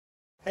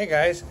Hey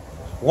guys,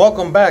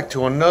 welcome back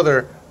to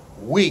another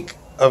week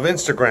of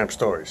Instagram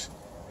stories.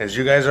 As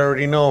you guys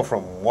already know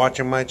from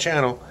watching my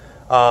channel,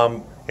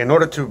 in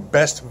order to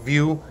best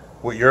view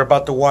what you're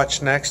about to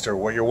watch next or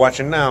what you're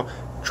watching now,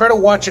 try to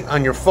watch it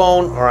on your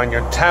phone or on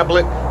your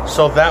tablet,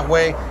 so that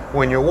way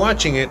when you're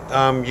watching it,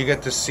 you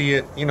get to see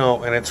it, you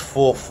know, in its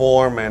full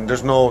form, and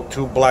there's no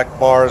two black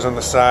bars on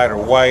the side or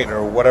white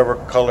or whatever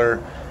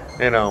color,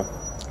 you know.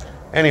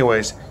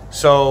 Anyways,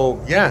 so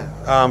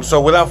yeah,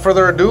 so without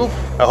further ado,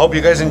 I hope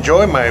you guys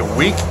enjoy my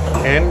week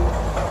in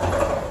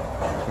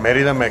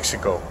Merida,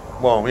 Mexico.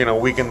 Well, you know,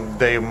 week and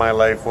day of my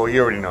life. Well,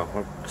 you already know.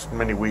 It's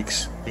many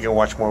weeks. You can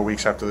watch more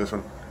weeks after this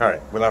one.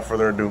 Alright, without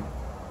further ado,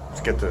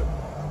 let's get to it.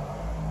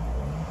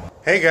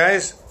 Hey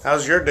guys,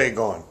 how's your day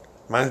going?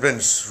 Mine's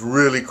been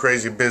really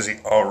crazy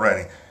busy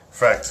already. In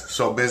fact,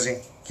 so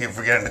busy, keep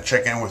forgetting to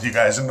check in with you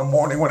guys in the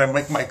morning when I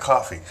make my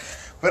coffee.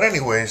 But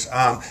anyways,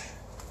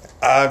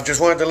 I just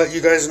wanted to let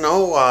you guys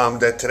know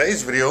that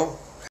today's video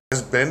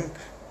has been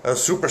a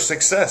super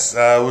success.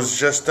 It was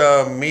just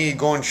me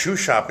going shoe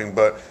shopping,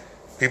 but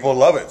people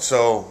love it.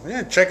 So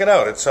yeah, check it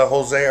out. It's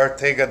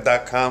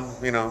josearteaga.com.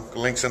 You know,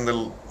 links in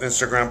the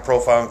Instagram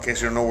profile in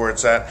case you don't know where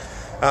it's at.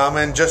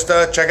 And just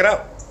check it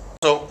out.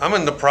 So I'm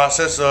in the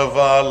process of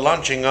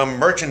launching a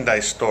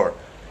merchandise store.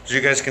 As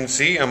you guys can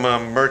see, I'm a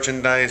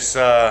merchandise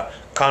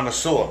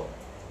connoisseur.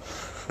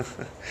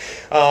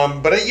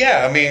 But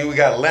yeah, I mean, we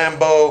got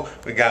Lambo,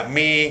 we got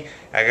me,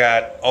 I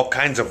got all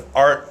kinds of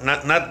art,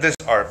 not this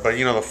art, but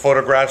you know, the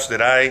photographs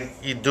that I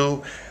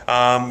do,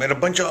 and a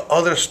bunch of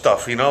other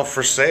stuff, you know,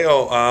 for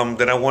sale,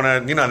 that I want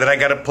to, you know, that I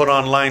got to put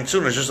online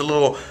soon. It's just a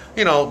little,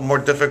 you know, more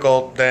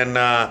difficult than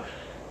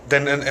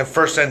at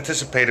first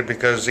anticipated,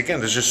 because again,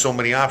 there's just so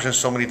many options,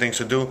 so many things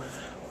to do.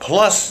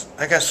 Plus,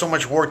 I got so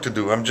much work to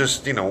do. I'm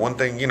just, you know, one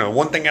thing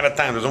at a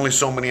time. There's only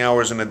so many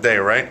hours in a day,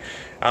 right?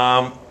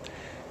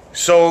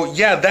 So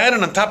yeah, that,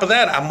 and on top of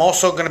that, I'm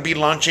also going to be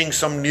launching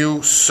some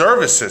new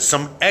services,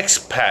 some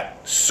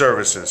expat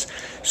services.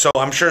 So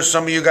I'm sure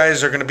some of you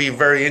guys are going to be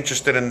very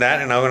interested in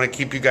that, and I'm going to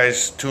keep you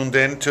guys tuned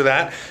in to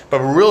that. But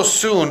real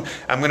soon,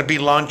 I'm going to be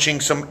launching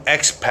some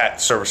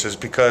expat services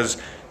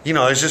because, you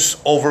know, there's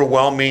just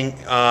overwhelming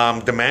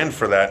demand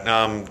for that,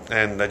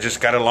 and I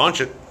just got to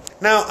launch it.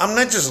 Now, I'm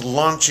not just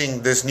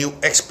launching this new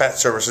expat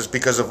services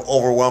because of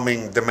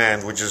overwhelming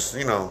demand, which is,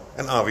 you know,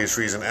 an obvious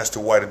reason as to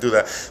why to do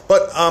that.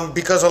 But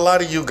because a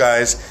lot of you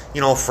guys,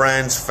 you know,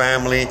 friends,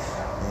 family,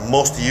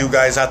 most of you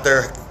guys out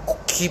there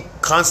keep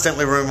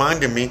constantly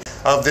reminding me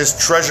of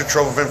this treasure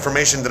trove of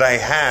information that I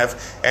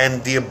have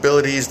and the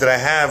abilities that I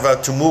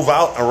have to move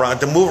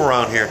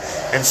around here,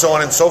 and so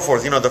on and so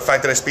forth. You know, the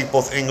fact that I speak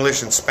both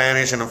English and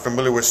Spanish, and I'm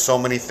familiar with so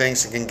many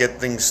things and can get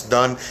things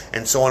done,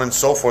 and so on and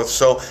so forth.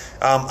 So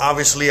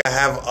obviously I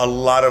have a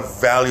lot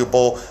of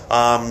valuable,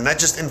 not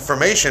just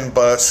information,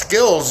 but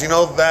skills, you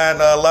know, that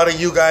a lot of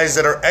you guys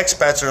that are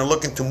expats and are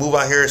looking to move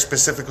out here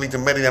specifically to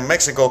Merida,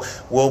 Mexico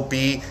will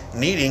be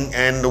needing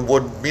and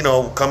would, you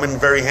know, come in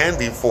very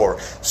handy for.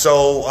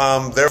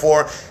 So therefore,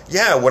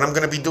 yeah, what I'm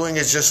going to be doing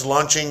is just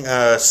launching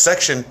a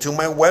section to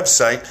my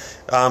website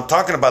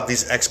talking about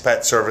these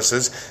expat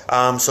services,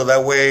 so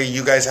that way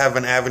you guys have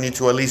an avenue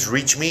to at least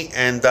reach me,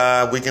 and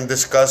we can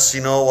discuss,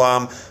 you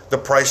know, the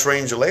price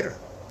range later.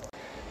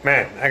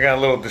 Man, I got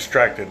a little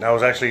distracted. I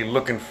was actually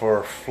looking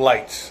for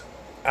flights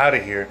out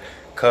of here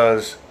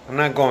because I'm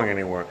not going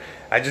anywhere.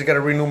 I just got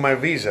to renew my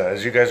visa.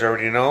 As you guys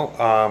already know,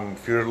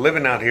 if you're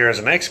living out here as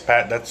an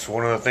expat, that's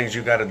one of the things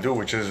you got to do,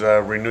 which is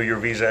renew your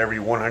visa every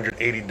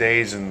 180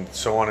 days and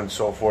so on and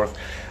so forth.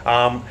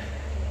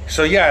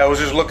 So yeah, I was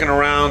just looking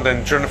around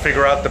and trying to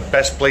figure out the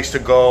best place to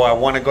go. I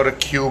want to go to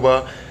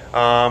Cuba,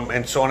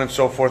 and so on and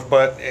so forth,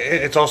 but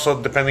it's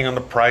also depending on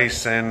the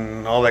price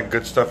and all that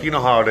good stuff. You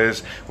know how it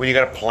is when you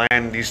got to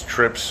plan these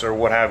trips or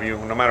what have you,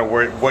 no matter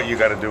what you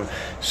got to do.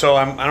 So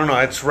I don't know,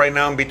 it's right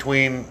now in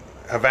between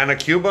Havana,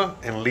 Cuba,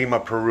 and Lima,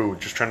 Peru.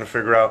 Just trying to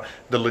figure out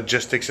the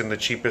logistics and the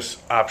cheapest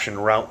option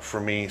route for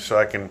me so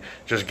I can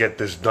just get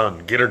this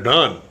done. Get her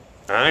done.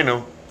 I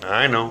know.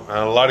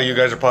 A lot of you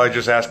guys are probably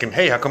just asking,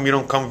 hey, how come you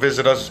don't come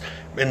visit us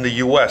in the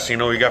U.S.? You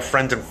know, you got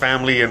friends and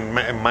family in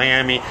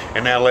Miami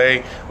and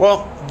L.A.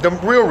 Well, the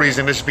real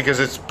reason is because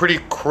it's pretty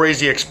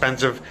crazy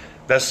expensive.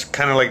 That's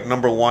kind of like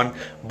number one.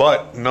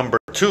 But number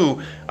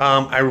two,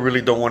 I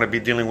really don't want to be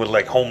dealing with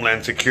like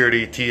Homeland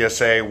Security,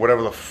 TSA,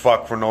 whatever the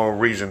fuck, for no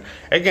reason.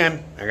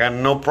 Again, I got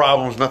no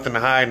problems, nothing to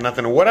hide,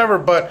 nothing to whatever,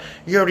 but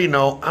you already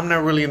know I'm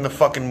not really in the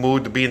fucking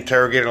mood to be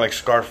interrogated like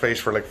Scarface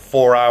for like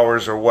 4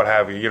 hours or what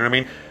have you. You know what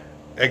I mean?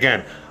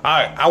 Again,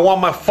 I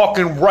want my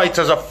fucking rights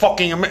as a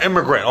fucking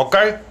immigrant,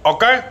 okay?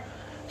 Okay?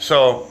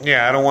 So,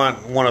 yeah, I don't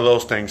want one of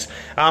those things.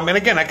 And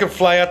again, I could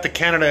fly out to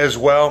Canada as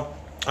well.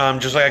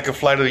 Just like I could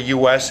fly to the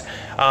U.S.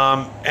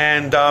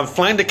 And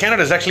flying to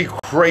Canada is actually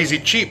crazy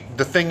cheap.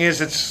 The thing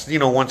is, it's, you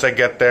know, once I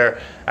get there,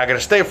 I gotta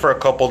stay for a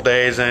couple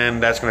days,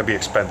 and that's gonna be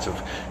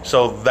expensive.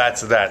 So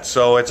that's that.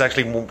 So it's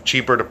actually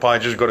cheaper to probably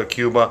just go to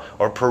Cuba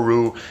or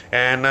Peru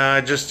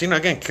and just, you know,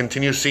 again,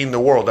 continue seeing the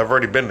world. I've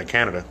already been to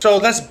Canada. So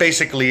that's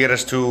basically it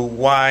as to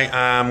why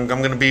I'm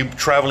gonna be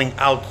traveling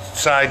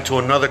outside to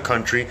another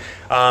country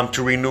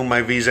to renew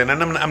my visa. And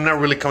I'm not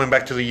really coming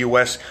back to the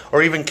US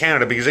or even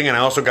Canada, because again, I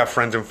also got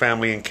friends and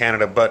family in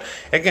Canada. But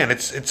again,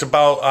 it's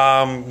about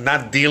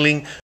not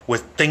dealing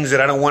with things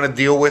that I don't want to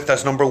deal with.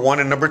 That's number one.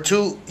 And number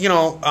two, you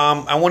know,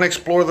 I want to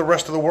explore the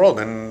rest of the world,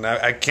 and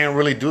I can't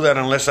really do that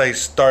unless I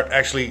start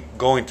actually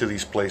going to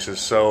these places.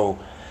 So,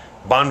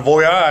 bon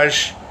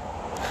voyage.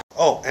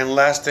 Oh, and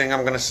last thing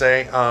I'm gonna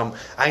say,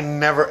 I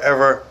never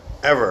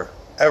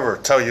ever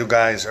tell you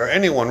guys or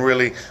anyone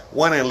really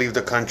when I leave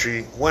the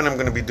country, when I'm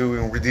going to be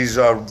doing these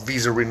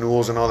visa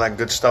renewals and all that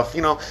good stuff,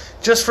 you know,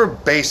 just for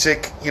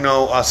basic, you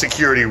know,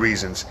 security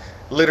reasons.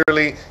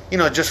 Literally, you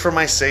know, just for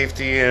my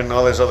safety and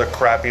all this other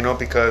crap, you know,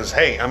 because,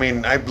 hey, I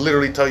mean, I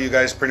literally tell you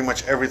guys pretty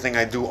much everything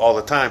I do all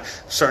the time.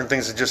 Certain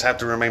things that just have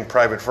to remain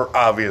private for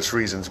obvious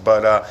reasons.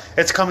 But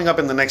it's coming up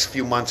in the next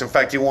few months. In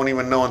fact, you won't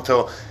even know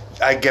until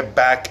I get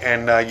back,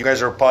 and you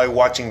guys are probably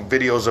watching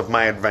videos of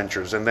my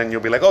adventures. And then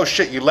you'll be like, oh,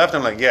 shit, you left?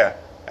 I'm like, yeah,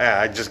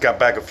 I just got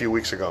back a few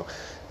weeks ago,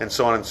 and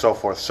so on and so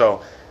forth.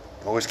 So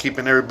always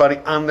keeping everybody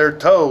on their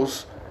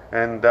toes,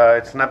 and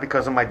it's not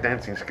because of my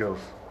dancing skills.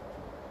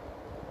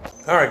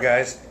 Alright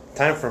guys,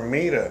 time for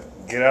me to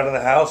get out of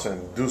the house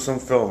and do some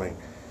filming.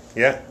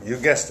 Yeah, you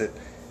guessed it.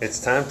 It's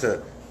time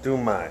to do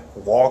my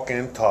walk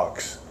and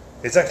talks.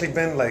 It's actually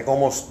been like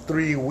almost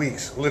 3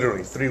 weeks,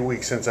 literally 3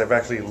 weeks, since I've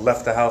actually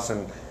left the house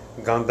and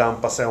gone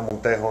down Paseo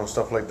Montejo and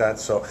stuff like that.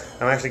 So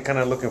I'm actually kind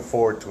of looking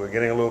forward to it,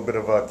 getting a little bit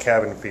of a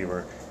cabin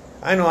fever.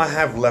 I know I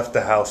have left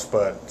the house,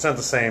 but it's not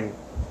the same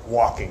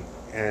walking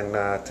and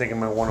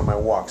taking one of my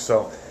walks.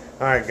 So,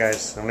 alright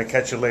guys, I'm going to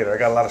catch you later. I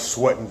got a lot of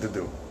sweating to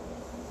do.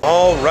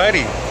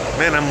 Alrighty,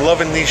 man, I'm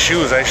loving these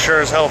shoes. I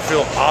sure as hell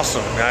feel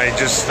awesome. I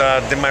just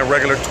did my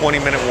regular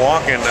 20-minute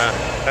walk, and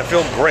I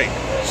feel great.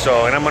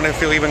 So, and I'm gonna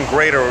feel even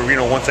greater, you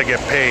know, once I get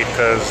paid,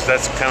 because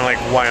that's kind of like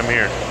why I'm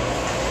here.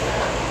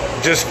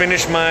 Just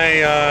finished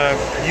my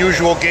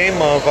usual game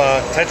of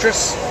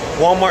Tetris,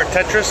 Walmart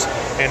Tetris,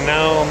 and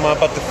now I'm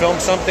about to film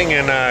something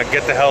and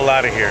get the hell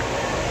out of here.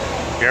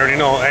 You already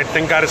know.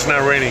 Thank God it's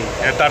not raining.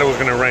 I thought it was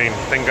gonna rain.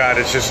 Thank God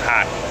it's just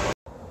hot.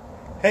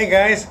 Hey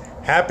guys.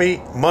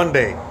 Happy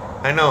Monday.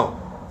 I know,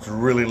 it's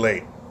really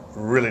late.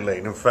 Really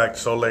late. In fact,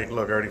 so late,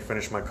 look, I already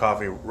finished my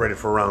coffee, ready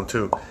for round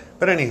 2.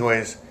 But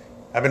anyways,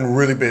 I've been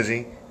really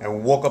busy. I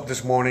woke up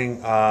this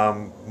morning,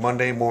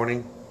 Monday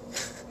morning,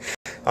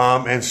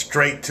 and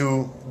straight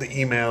to the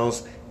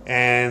emails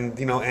and,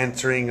 you know,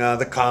 answering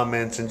the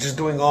comments and just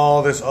doing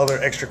all this other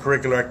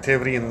extracurricular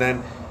activity, and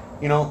then,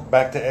 you know,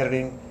 back to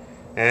editing.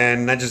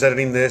 And not just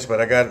editing this, but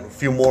I got a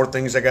few more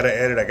things I got to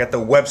edit. I got the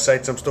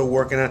websites I'm still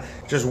working on.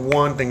 Just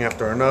one thing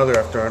after another,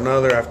 after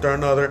another, after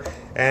another.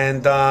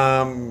 And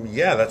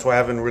yeah, that's why I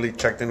haven't really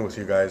checked in with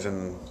you guys.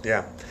 And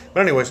yeah. But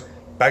anyways,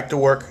 back to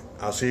work.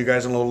 I'll see you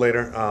guys a little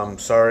later.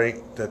 Sorry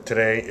that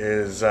today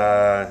is,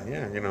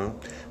 yeah, you know,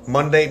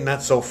 Monday,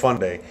 not so fun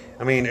day.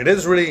 I mean, it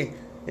is really,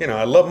 you know,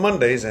 I love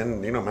Mondays,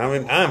 and, you know,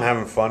 I'm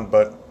having fun,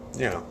 but,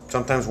 you know,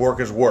 sometimes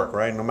work is work,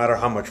 right? No matter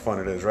how much fun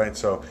it is, right?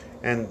 So,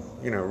 and,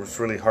 you know, it's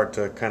really hard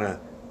to kind of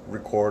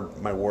record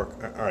my work.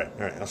 All right,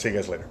 I'll see you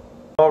guys later.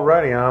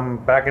 Alrighty, I'm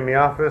back in the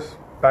office,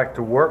 back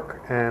to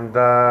work, and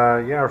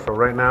yeah, so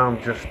right now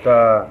I'm just,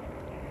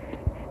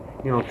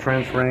 you know,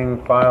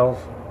 transferring files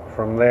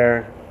from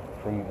there,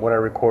 from what I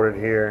recorded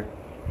here,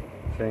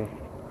 see,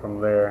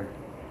 from there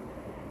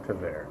to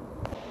there.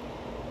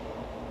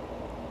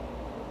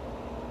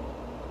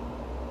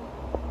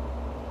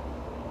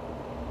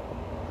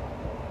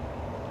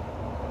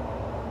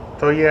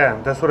 So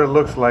yeah, that's what it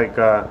looks like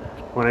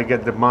when I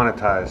get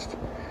demonetized.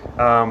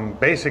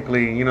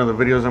 Basically, you know, the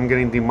videos I'm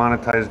getting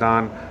demonetized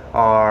on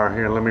are,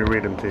 here, let me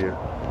read them to you.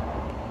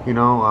 You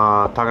know,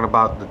 talking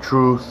about the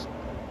truth,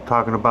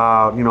 talking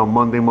about, you know,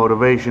 Monday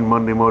motivation,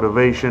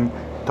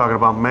 talking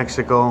about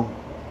Mexico,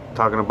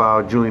 talking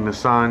about Julian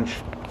Assange,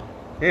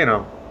 you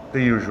know,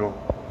 the usual.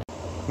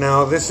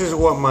 Now, this is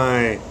what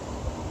my,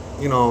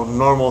 you know,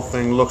 normal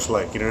thing looks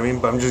like, you know what I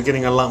mean? But I'm just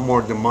getting a lot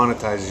more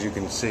demonetized, as you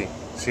can see.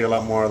 See a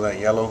lot more of that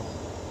yellow.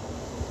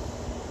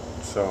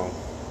 So,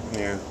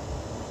 yeah.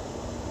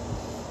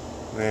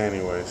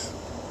 Anyways.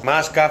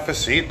 Más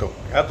cafecito.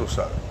 Ya tú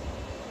sabes.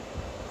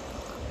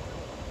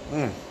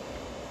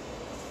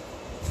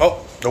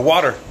 Oh, the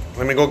water.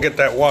 Let me go get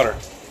that water.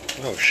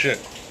 Oh, shit.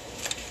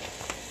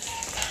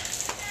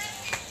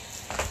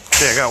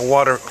 Yeah, I got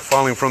water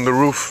falling from the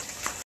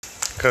roof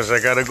because I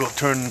gotta go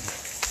turn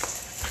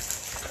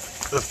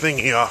the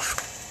thingy off.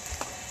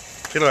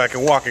 See, look, I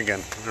can walk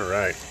again. All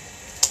right.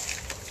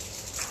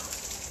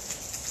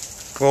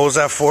 What was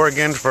that for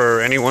again? For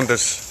anyone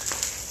that's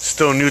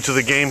still new to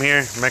the game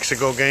here,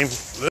 Mexico game.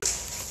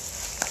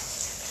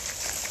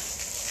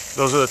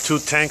 Those are the 2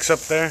 tanks up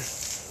there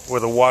where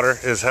the water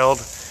is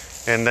held,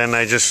 and then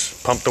I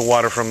just pump the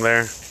water from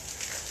there.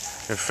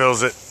 It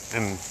fills it,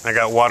 and I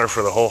got water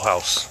for the whole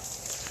house.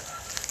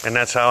 and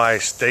that's how I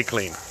stay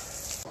clean.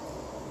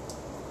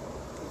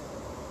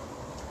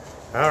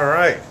 All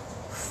right,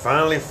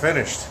 finally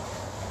finished.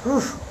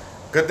 Whew.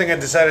 Good thing I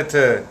decided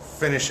to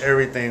finish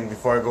everything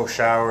before I go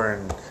shower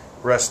and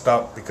rest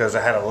up, because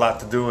I had a lot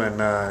to do,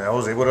 and I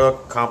was able to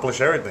accomplish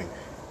everything.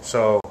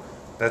 So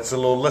that's a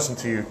little lesson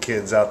to you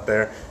kids out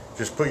there.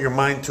 Just put your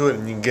mind to it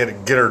and you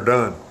can get her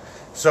done.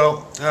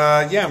 So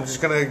yeah, I'm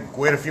just gonna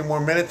wait a few more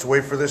minutes,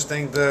 wait for this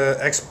thing to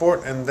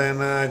export, and then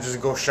just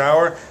go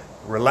shower,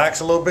 relax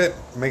a little bit,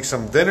 make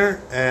some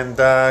dinner, and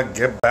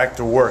get back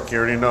to work. You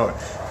already know it.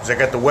 Because I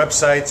got the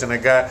websites and I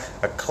got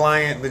a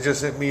client that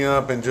just hit me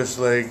up, and just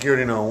like, you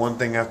already know, one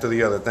thing after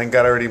the other. Thank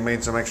God I already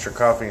made some extra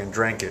coffee and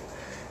drank it.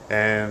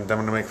 And I'm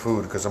gonna make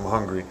food because I'm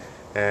hungry.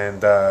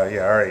 And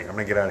yeah, alright, I'm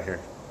gonna get out of here.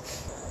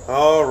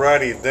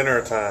 Alrighty,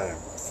 dinner time.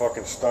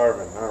 Fucking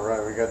starving.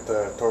 Alright, we got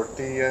the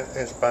tortilla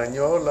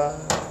española.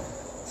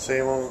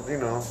 Same old, you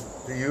know,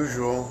 the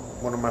usual.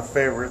 One of my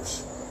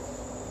favorites.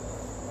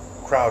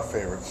 Crowd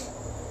favorites.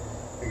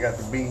 We got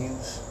the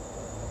beans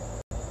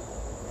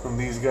from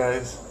these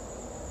guys.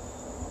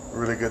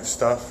 Really good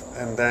stuff.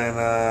 And then,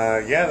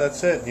 yeah,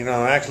 that's it. You know,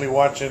 I'm actually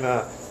watching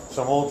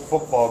some old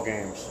football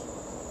games.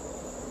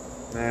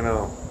 I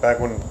know, back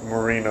when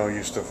Marino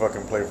used to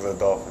fucking play for the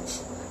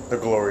Dolphins. The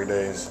glory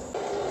days.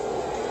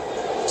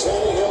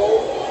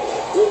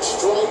 Tannehill, good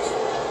strike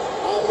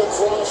on the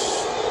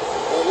cross.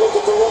 And look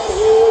at the run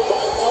here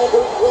by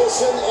Albert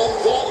Wilson,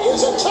 and that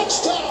is a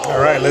touchdown. All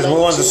right, let's move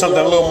on to something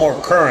a little more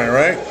current,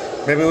 right?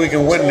 Maybe we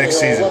can win next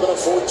season.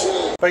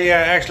 But yeah,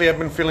 actually, I've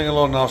been feeling a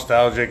little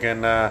nostalgic,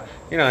 and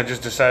you know, I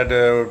just decided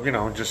to, you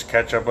know, just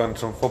catch up on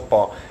some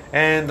football.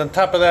 And on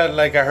top of that,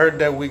 like, I heard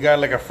that we got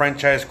like a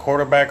franchise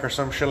quarterback or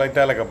some shit like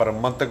that, like about a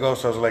month ago.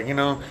 So I was like, you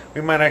know, we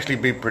might actually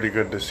be pretty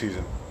good this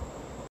season.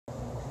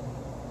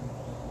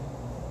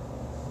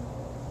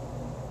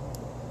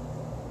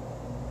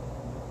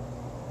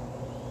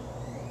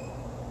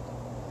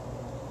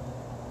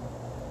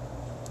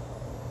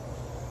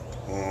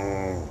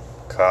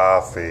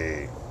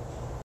 Coffee.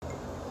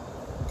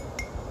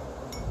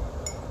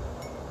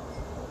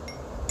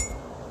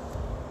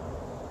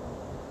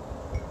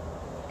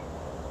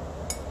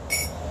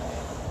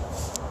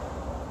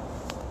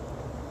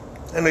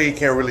 I know you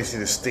can't really see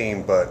the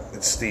steam, but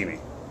it's steamy.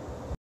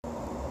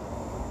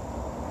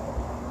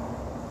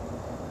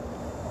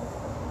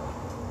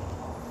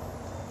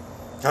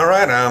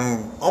 Alright,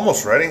 I'm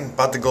almost ready.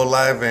 About to go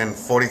live in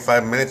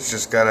 45 minutes.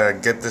 Just gotta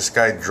get this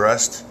guy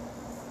dressed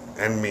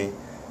and me.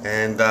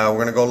 And we're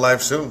gonna go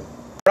live soon.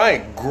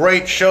 Alright,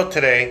 great show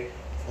today.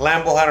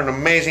 Lambo had an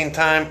amazing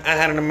time. I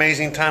had an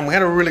amazing time. We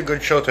had a really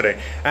good show today.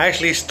 I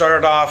actually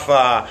started off,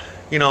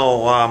 you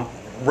know,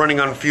 running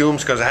on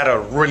fumes because I had a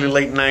really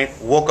late night.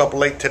 Woke up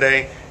late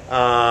today.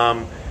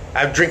 I'm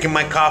drinking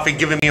my coffee,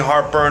 giving me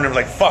heartburn. I'm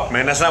like, fuck,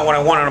 man, that's not what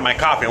I want out of my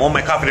coffee. I want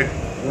my coffee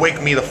to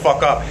wake me the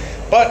fuck up.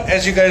 But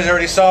as you guys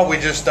already saw, we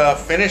just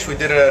finished. We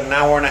did an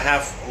hour and a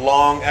half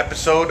long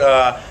episode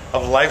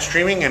of live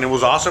streaming, and it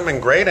was awesome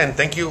and great. And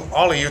thank you,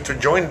 all of you,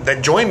 that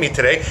joined me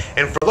today.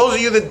 And for those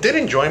of you that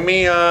didn't join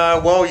me,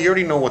 well, you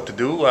already know what to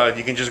do.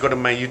 You can just go to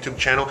my YouTube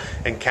channel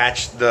and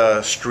catch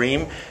the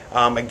stream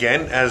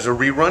again as a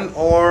rerun,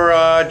 or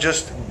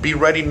just be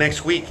ready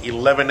next week,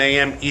 11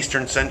 a.m.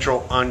 Eastern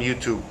Central on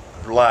YouTube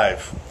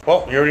live.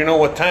 Well, you already know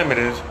what time it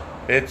is.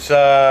 It's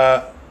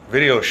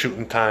video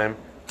shooting time.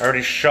 I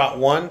already shot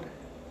one.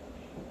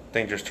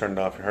 Thing just turned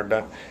off. You heard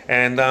that?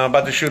 And I'm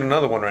about to shoot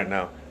another one right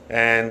now.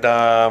 And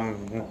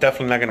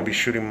definitely not going to be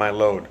shooting my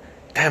load.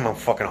 Damn, I'm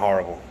fucking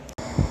horrible.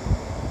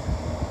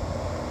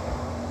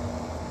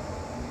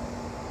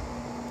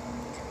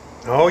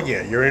 Oh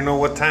yeah, you already know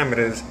what time it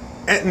is.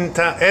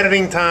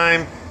 Editing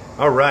time.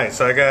 Alright,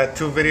 so I got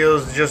 2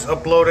 videos just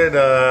uploaded.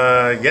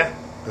 Yeah,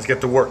 let's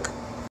get to work.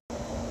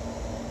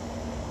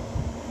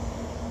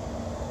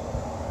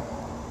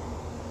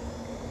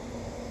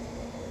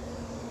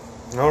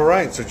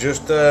 Alright, so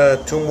just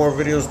 2 more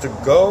videos to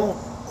go.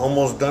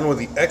 Almost done with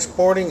the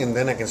exporting, and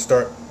then I can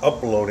start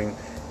uploading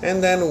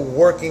and then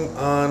working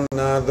on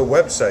the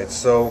website.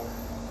 So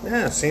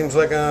yeah, seems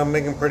like I'm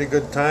making pretty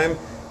good time.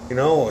 You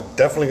know,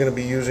 definitely going to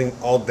be using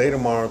all day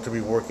tomorrow to be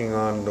working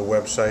on the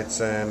websites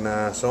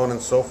and so on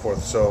and so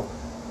forth. So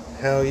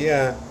hell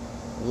yeah,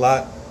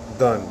 lot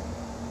done.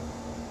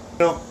 You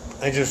know,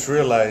 I just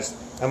realized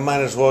I might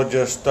as well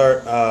just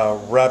start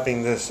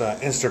wrapping this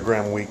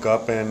Instagram week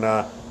up, and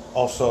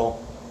also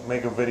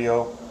make a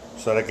video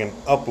so that I can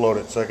upload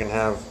it, so I can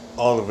have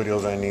all the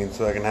videos I need,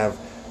 so I can have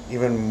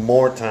even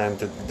more time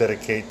to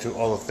dedicate to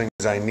all the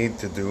things I need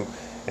to do.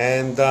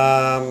 And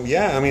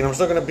yeah, I mean, I'm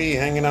still going to be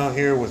hanging out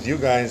here with you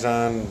guys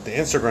on the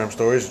Instagram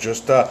stories,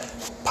 just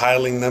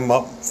piling them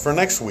up for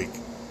next week.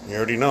 You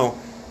already know,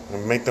 I'm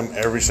going to make them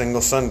every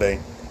single Sunday.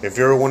 If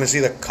you ever want to see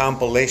the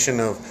compilation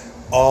of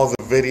all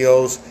the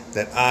videos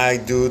that I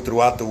do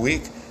throughout the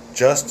week,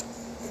 just,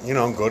 you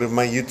know, go to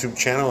my YouTube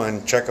channel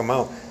and check them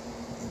out.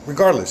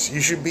 Regardless,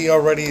 you should be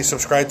already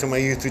subscribed to my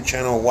YouTube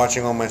channel,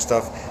 watching all my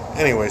stuff.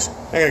 Anyways,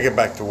 I gotta get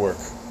back to work.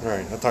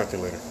 Alright, I'll talk to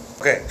you later.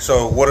 Okay,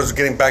 so what does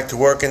getting back to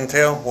work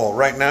entail? Well,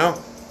 right now,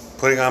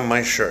 putting on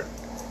my shirt.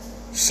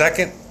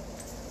 Second,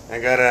 I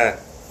gotta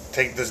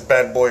take this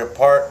bad boy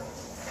apart,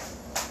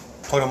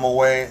 put him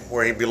away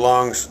where he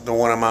belongs, the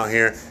one I'm out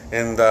here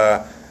in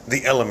the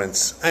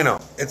elements. I know,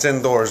 it's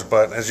indoors,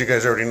 but as you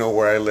guys already know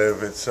where I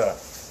live, it's,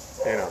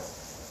 you know,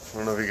 I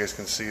don't know if you guys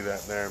can see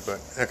that there, but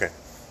okay,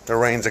 the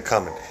rains are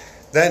coming.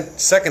 Then,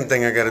 second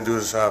thing I gotta do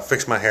is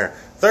fix my hair.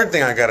 Third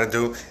thing I gotta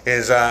do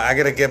is I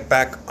gotta get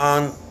back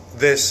on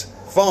this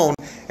phone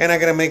and I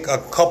gotta make a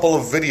couple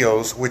of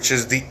videos, which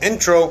is the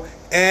intro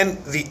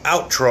and the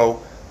outro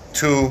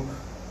to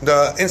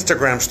the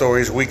Instagram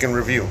stories week in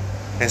review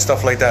and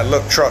stuff like that.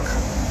 Look, truck.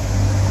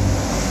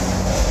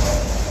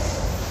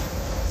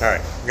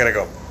 Alright, gotta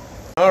go.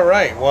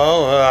 Alright,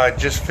 well, I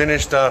just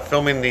finished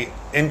filming the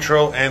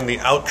intro and the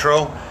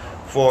outro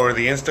for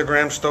the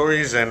Instagram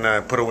stories, and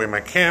I put away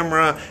my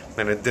camera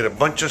and I did a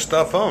bunch of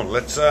stuff. Oh,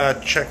 let's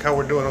check how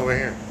we're doing over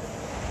here.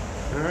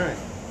 Alright,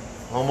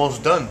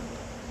 almost done.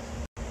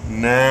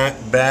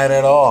 Not bad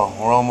at all.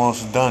 We're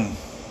almost done.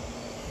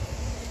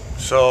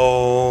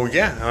 So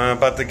yeah, I'm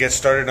about to get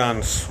started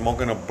on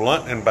smoking a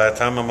blunt, and by the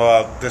time I'm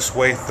about this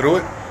way through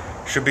it,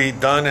 should be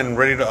done and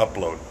ready to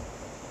upload.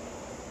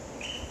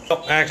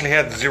 Oh, I actually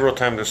had 0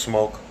 time to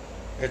smoke.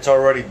 It's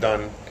already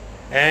done.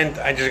 And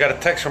I just got a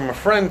text from a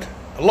friend,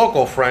 a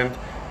local friend,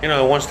 you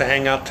know, who wants to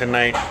hang out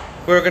tonight.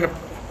 We were gonna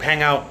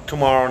hang out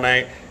tomorrow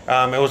night.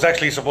 It was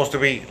actually supposed to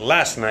be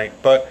last night,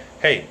 but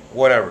hey,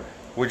 whatever.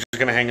 We're just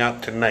gonna hang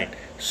out tonight.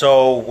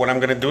 So what I'm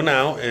gonna do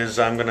now is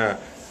I'm gonna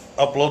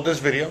upload this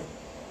video.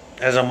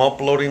 As I'm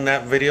uploading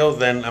that video,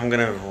 then I'm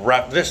gonna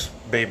wrap this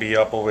baby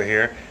up over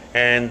here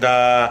and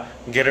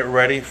get it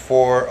ready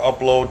for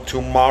upload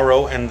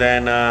tomorrow, and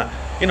then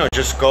you know,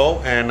 just go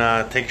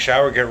and take a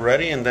shower, get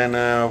ready, and then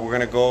we're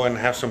gonna go and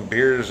have some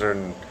beers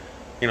and,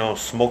 you know,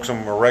 smoke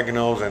some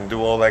oreganos and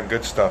do all that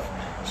good stuff.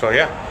 So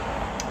yeah,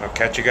 I'll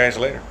catch you guys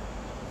later.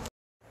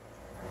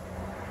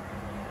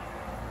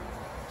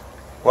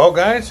 Well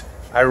guys,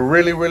 I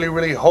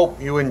really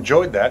hope you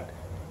enjoyed that.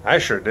 I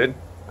sure did.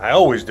 I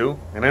always do,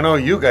 and I know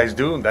you guys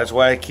do, and that's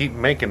why I keep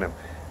making them.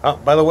 Oh,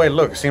 by the way,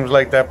 look, it seems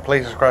like that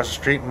place across the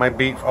street might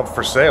be up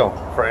for sale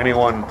for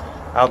anyone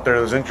out there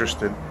who's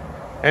interested.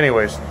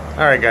 Anyways,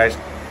 alright guys,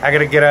 I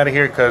gotta get out of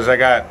here because I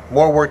got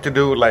more work to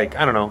do, like,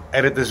 I don't know,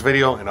 edit this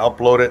video and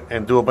upload it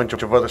and do a bunch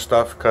of other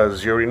stuff,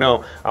 because you already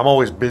know I'm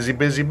always busy.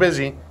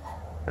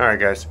 Alright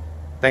guys,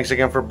 thanks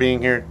again for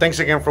being here. Thanks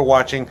again for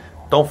watching.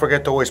 Don't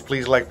forget to always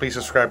please like, please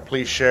subscribe,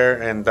 please share,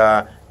 and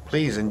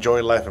please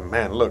enjoy life. And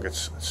man, look,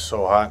 it's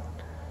so hot.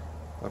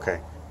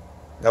 Okay,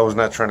 that was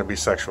not trying to be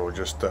sexual,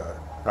 just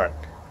alright,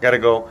 gotta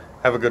go.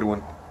 Have a good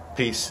one.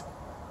 Peace.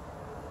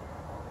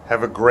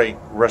 Have a great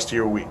rest of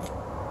your week.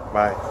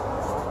 Bye.